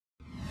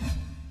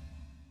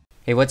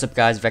Hey, what's up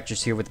guys,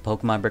 Vector's here with the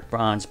Pokemon Brick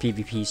Bronze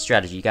PvP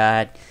strategy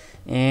guide,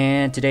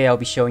 and today I'll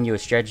be showing you a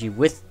strategy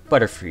with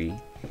Butterfree,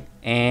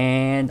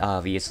 and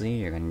obviously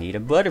you're going to need a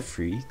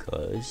Butterfree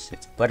because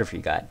it's a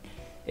Butterfree guide.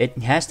 It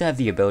has to have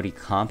the ability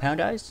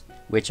Compound Eyes,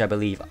 which I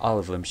believe all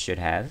of them should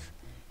have,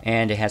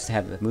 and it has to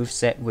have a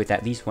moveset with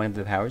at least one of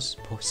the powers,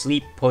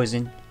 Sleep,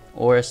 Poison,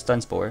 or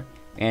Stun Spore,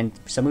 and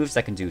some moves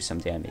that can do some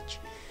damage.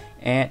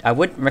 And I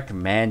wouldn't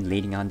recommend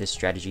leading on this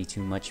strategy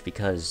too much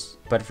because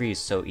Butterfree is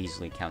so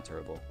easily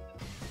counterable.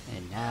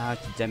 And now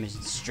to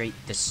demonstrate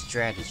the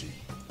strategy.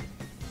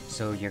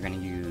 So you're gonna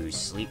use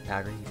Sleep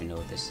Powder, even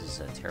though this is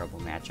a terrible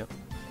matchup.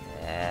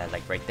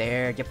 Like right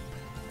there, yep.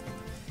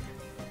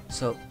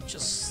 So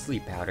just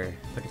Sleep Powder,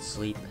 put it to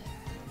sleep,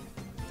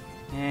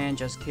 and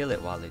just kill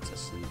it while it's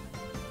asleep.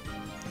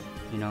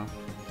 You know,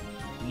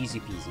 easy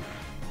peasy.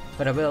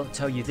 But I will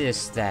tell you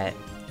this, that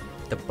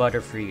the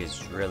Butterfree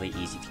is really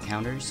easy to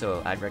counter,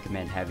 so I'd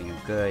recommend having a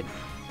good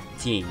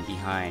team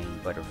behind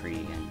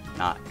Butterfree and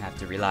not have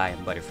to rely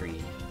on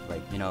Butterfree.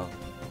 Like, you know,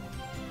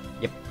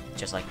 yep,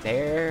 just like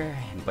there,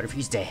 and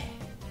Butterfree's dead.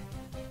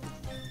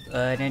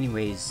 But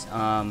anyways,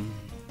 I'll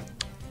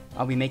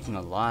be making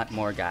a lot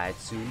more guides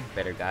soon,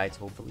 better guides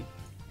hopefully.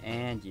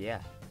 And yeah,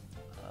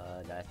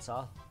 that's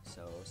all.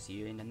 So see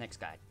you in the next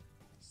guide.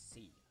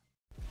 See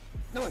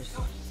ya. Noise.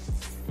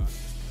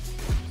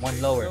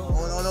 One lower.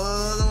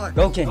 No.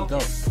 Go Kenny, go.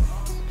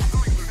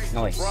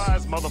 Noise.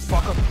 Surprise,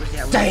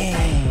 motherfucker.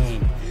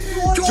 Dang!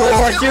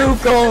 George, you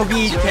go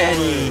beat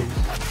Kenny!